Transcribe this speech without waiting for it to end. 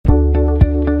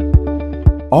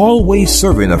always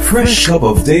serving a fresh cup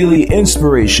of daily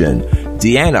inspiration,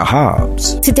 Deanna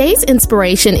Hobbs. Today's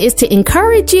inspiration is to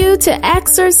encourage you to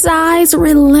exercise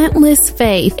relentless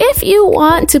faith. If you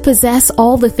want to possess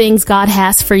all the things God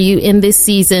has for you in this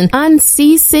season,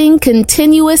 unceasing,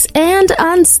 continuous, and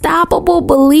unstoppable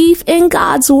belief in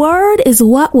God's word is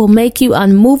what will make you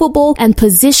unmovable and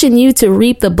position you to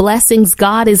reap the blessings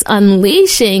God is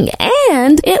unleashing,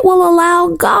 and it will allow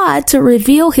God to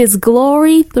reveal His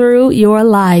glory through your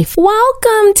life.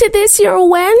 Welcome to this your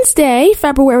Wednesday,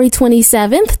 February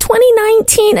 27th,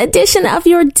 2019 edition of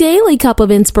your Daily Cup of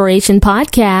Inspiration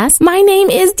podcast. My name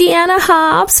is Deanna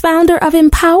Hobbs, founder of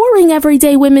Empowering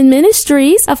Everyday Women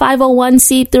Ministries, a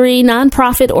 501c3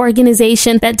 nonprofit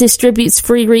organization that distributes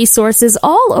free resources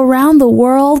all around the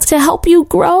world to help you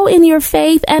grow in your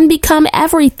faith and become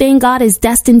everything God has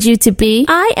destined you to be.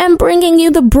 I am bringing you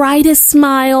the brightest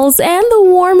smiles and the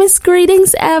warmest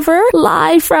greetings ever,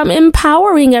 live from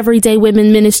Empowering Everyday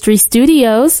Women Ministry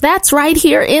Studios. That's right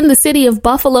here in the city of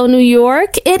Buffalo, New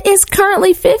York. It is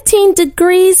currently 15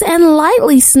 degrees and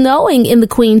lightly snowing in the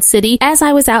Queen City as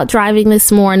I was out driving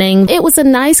this morning. It was a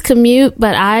nice commute,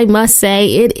 but I must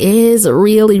say it is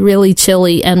really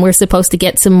chilly, and we're supposed to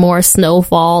get some more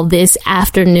snowfall this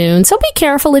afternoon. So be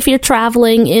careful if you're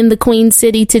traveling in the Queen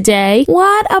City today.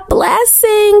 What a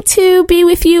blessing to be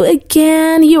with you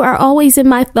again. You are always in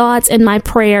my thoughts and my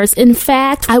prayers. In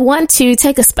fact, I want to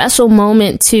take a special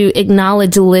moment to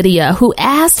acknowledge Lydia, who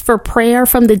asked for prayer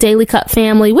from the Daily Cup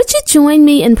family. Would you join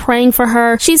me in praying for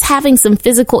her? She's having some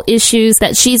physical issues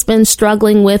that she's been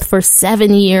struggling with for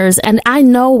 7 years, and I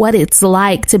know what it's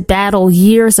like to battle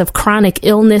years of chronic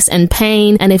illness and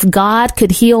pain, and if God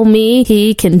could heal me,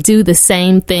 He can do the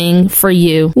same thing for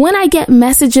you. When I get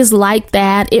messages like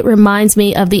that, it reminds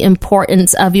me of the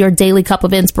importance of your Daily Cup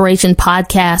of Inspiration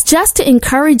podcast, just to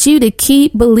encourage you to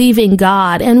keep believing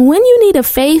God. And when you need a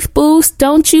faith boost,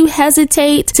 don't you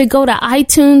hesitate to go to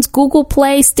iTunes, Google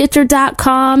Play,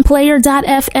 Stitcher.com,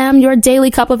 Player.fm,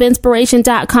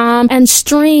 YourDailyCupOfInspiration.com, and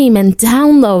stream and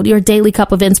download your Daily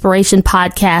Cup of Inspiration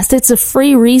podcast. It's a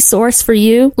free resource for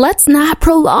you. Let's not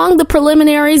prolong the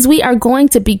preliminaries. We are going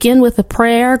to begin with a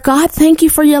prayer. God, thank you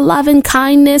for your love and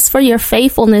kindness, for your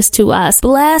faithfulness to us.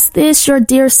 Bless this, your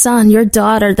dear son, your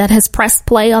daughter that has pressed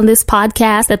play on this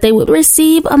podcast, that they would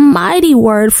receive a mighty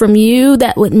word from you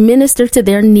that would minister to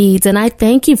their needs. And I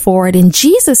thank you for it. In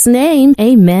Jesus' name,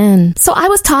 amen. So I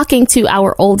was talking to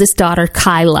our oldest daughter,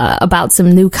 Kyla, about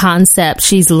some new concepts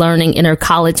she's learning in her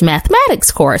college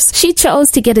mathematics course. She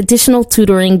chose to get additional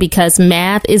tutoring because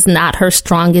math is not her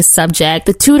strongest subject.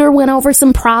 The tutor went over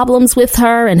some problems with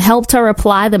her and helped her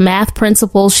apply the math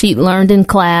principles she'd learned in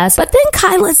class. But then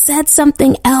Kyla said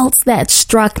something else that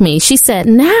struck me. She said,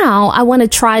 now I want to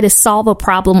try to solve a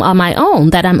problem on my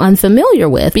own that I'm unfamiliar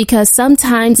with, because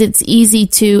sometimes it's easy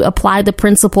to apply the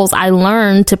principles I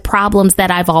learned to problems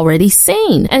that I've already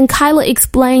seen. And Kyla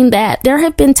explained that there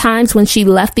have been times when she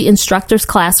left the instructor's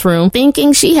classroom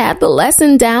thinking she had the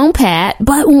lesson down pat,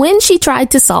 but when she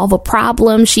tried to solve a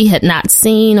problem she had not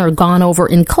seen or gone over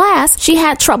in class, she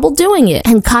had trouble doing it.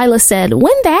 And Kyla said,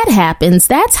 when that happens,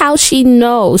 that's how she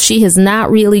knows she has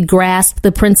not really grasped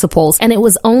the principles, and it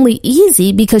was only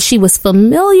easy because she was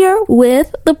familiar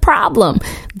with the problem.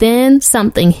 Then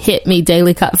something hit me,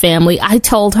 Daily Cup family. I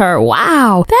told her,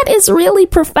 wow, that is really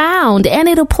profound, and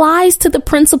it applies to the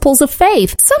principles of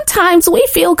faith. Sometimes we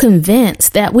feel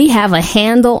convinced that we have a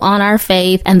handle on our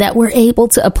faith and that we're able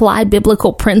to apply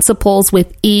biblical principles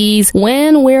with ease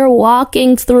when we're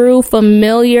walking through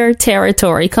familiar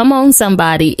territory. Come on,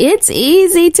 somebody. It's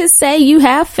easy to say you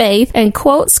have faith and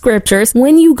quote scriptures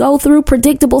when you go through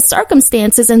predictable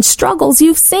circumstances and struggles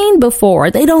you've seen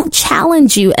before. They don't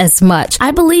challenge you as much.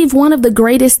 I believe one of the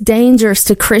greatest dangers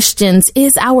to Christians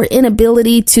is our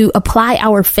inability to apply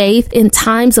our faith in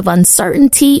times of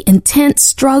uncertainty, intense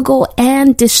struggle,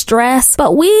 and distress.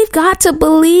 But we've got to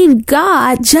believe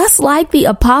God just like the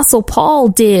Apostle Paul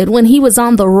did when he was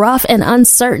on the rough and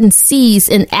uncertain seas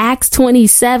in Acts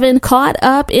 27, caught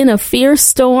up in a fierce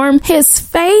storm. His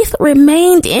faith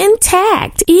remained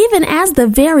intact, even as the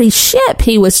very ship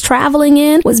he was traveling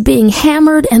in was being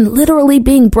hammered and literally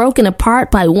being broken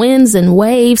apart by winds and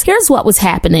waves. Here's what was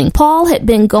happening. Paul had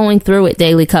been going through it,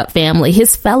 Daily Cup family.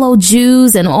 His fellow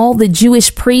Jews and all the Jewish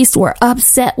Jewish priests were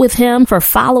upset with him for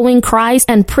following Christ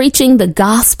and preaching the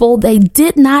gospel. They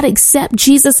did not accept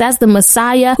Jesus as the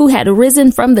Messiah who had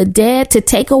risen from the dead to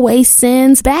take away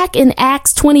sins. Back in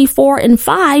Acts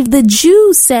 24:5, the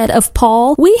Jews said of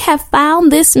Paul, "We have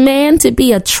found this man to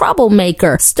be a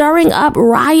troublemaker, stirring up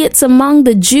riots among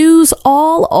the Jews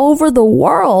all over the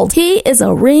world. He is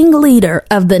a ringleader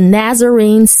of the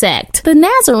Nazarene sect." The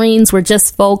Nazarenes were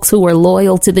just folks who were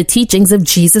loyal to the teachings of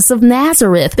Jesus of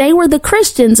Nazareth. They were the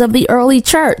Christians of the early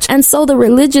church, and so the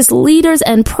religious leaders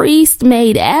and priests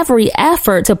made every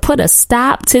effort to put a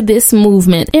stop to this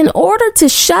movement. In order to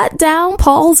shut down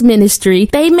Paul's ministry,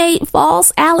 they made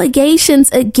false allegations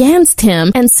against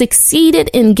him and succeeded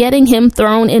in getting him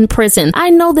thrown in prison. I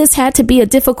know this had to be a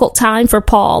difficult time for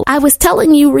Paul. I was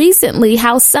telling you recently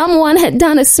how someone had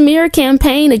done a smear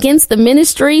campaign against the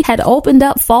ministry, had opened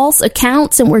up false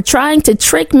accounts, and were trying to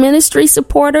trick ministry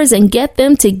supporters and get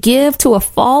them to give to a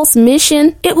false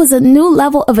mission. It was a new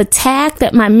level of attack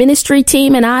that my ministry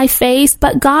team and I faced,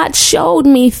 but God showed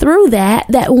me through that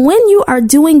when you are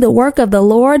doing the work of the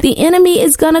Lord, the enemy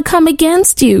is going to come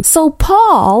against you. So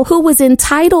Paul, who was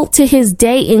entitled to his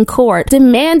day in court,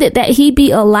 demanded that he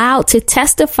be allowed to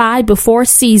testify before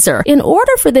Caesar. In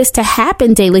order for this to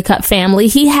happen, Daily Cut family,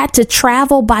 he had to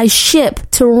travel by ship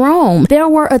to Rome. There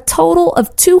were a total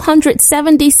of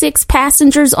 276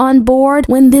 passengers on board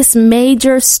when this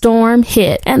major storm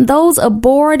hit, and those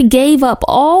aboard gave up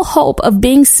all hope of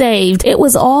being saved. It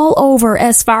was all over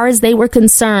as far as they were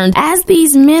concerned. As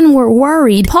these men were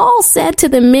worried, Paul said to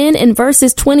the men in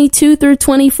verses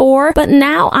 22-24, "But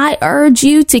now I urge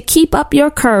you to keep up your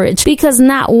courage, because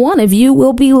not one of you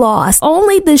will be lost.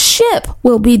 Only the ship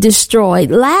will be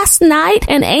destroyed. Last night,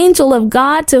 an angel of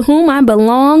God to whom I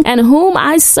belong and whom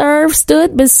I serve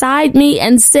stood beside me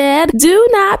and said, 'Do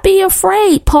not be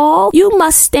afraid, Paul. You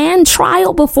must stand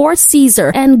trial before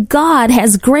Caesar, and God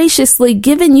has graciously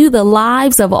given you the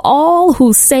lives of all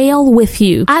who sail with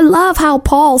you.'" I love how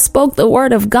Paul spoke the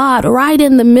word of God right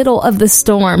in the middle of the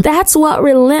storm. That's what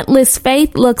relentless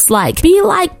faith looks like. Be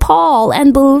like Paul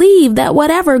and believe that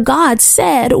whatever God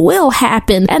said will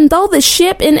happen. And though the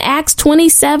ship in Acts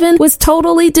 27 was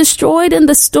totally destroyed in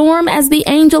the storm as the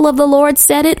angel of the Lord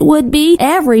said it would be,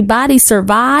 everybody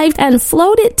survived and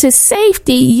floated to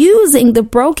safety using the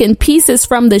broken pieces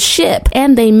from the ship,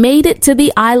 and they made it to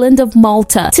the island of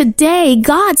Malta. Today,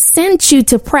 God sent you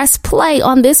to press play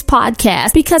on this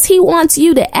podcast because he wants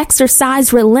you to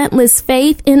exercise relentless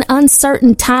faith in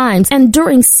uncertain times and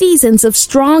during seasons of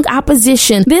strong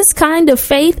opposition. This kind of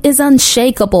faith is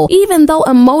unshakable, even though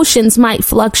emotions might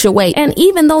fluctuate, and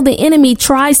even though the enemy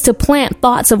tries to plant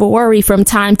thoughts of worry from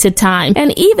time to time,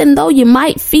 and even though you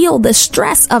might feel the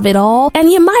stress of it all,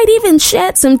 and you might even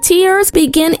shed some tears,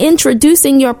 begin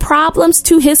introducing your problems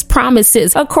to his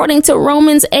promises. According to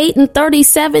Romans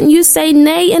 8:37, you say,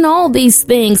 "Nay, in all these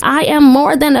things, I am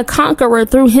more than a conqueror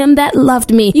through him that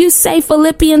loved me." You say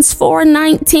Philippians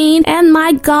 4:19, "And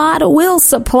my God will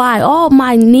supply all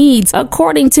my needs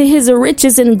according to his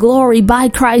riches in glory by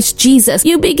Christ Jesus."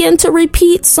 You begin to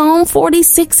repeat Psalm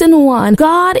 46:1.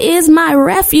 "God is my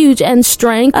refuge and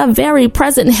strength, a very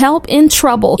present help in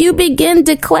trouble." You begin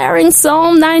declaring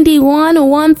Psalm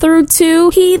 91:1-2.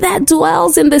 "He that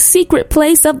dwells in the secret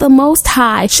place of the Most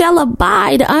High shall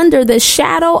abide under the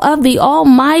shadow of the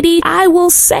Almighty. I will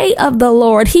say of the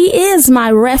Lord, he is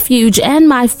my refuge and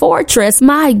my fortress.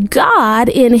 My God,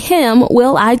 in him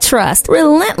will I trust."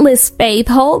 Relentless faith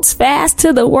holds fast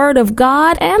to the word of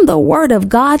God, and the word of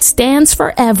God stands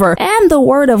forever. And the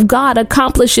word of God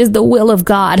accomplishes the will of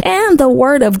God, and the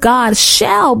word of God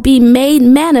shall be made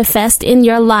manifest in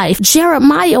your life.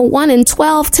 Jeremiah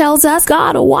 1:12 tells us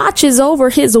God watches over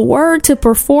his word to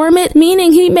perform it,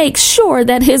 meaning he makes sure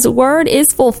that his word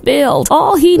is fulfilled.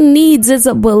 All he needs is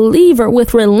a believer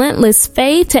with relentless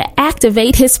faith to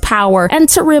activate his power. And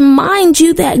to remind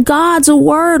you that God's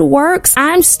word works,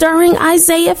 I'm stirring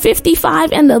Isaiah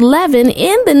 55:11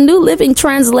 in the New Living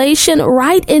Translation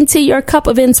right into your cup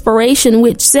of inspiration,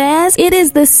 which says, "It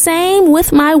is the same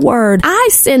with my word. I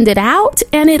send it out,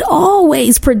 and it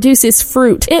always produces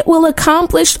fruit. It will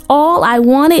accomplish all I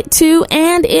want it to,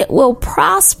 and it will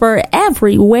prosper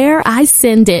everywhere I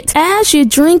send it." As you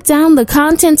drink down the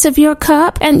contents of your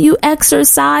cup and you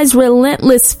exercise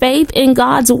relentless faith in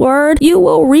God's word, you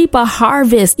will reap a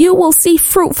harvest. You will see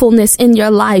fruitfulness in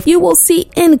your life. You will see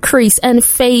increase and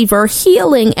favor,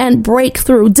 healing and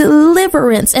breakthrough,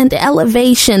 deliverance and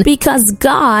elevation, because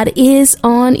God is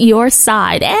on your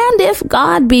side. And if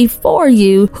God be for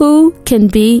you, who can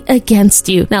be against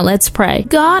you? Now let's pray.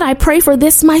 God, I pray for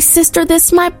this my sister,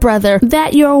 this my brother,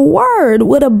 that your word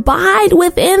would abide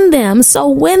within them, so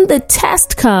when the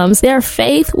test comes, their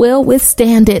faith will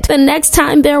withstand it. The next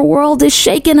time their world is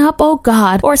shaken up, oh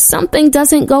God, or something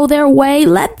doesn't go their way,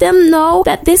 let them know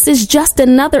that this is just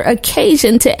another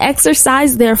occasion to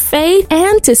exercise their faith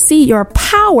and to see your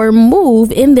power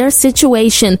move in their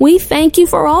situation. We thank you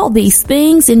for all these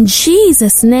things in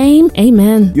Jesus' name.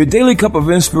 Amen. Your Daily Cup of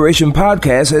Inspiration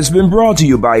podcast has been brought to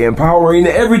you by Empowering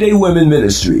Everyday Women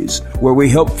Ministries, where we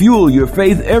help fuel your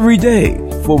faith every day.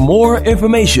 For more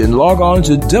information, log on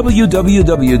to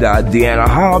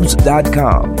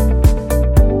www.deannahobbs.com.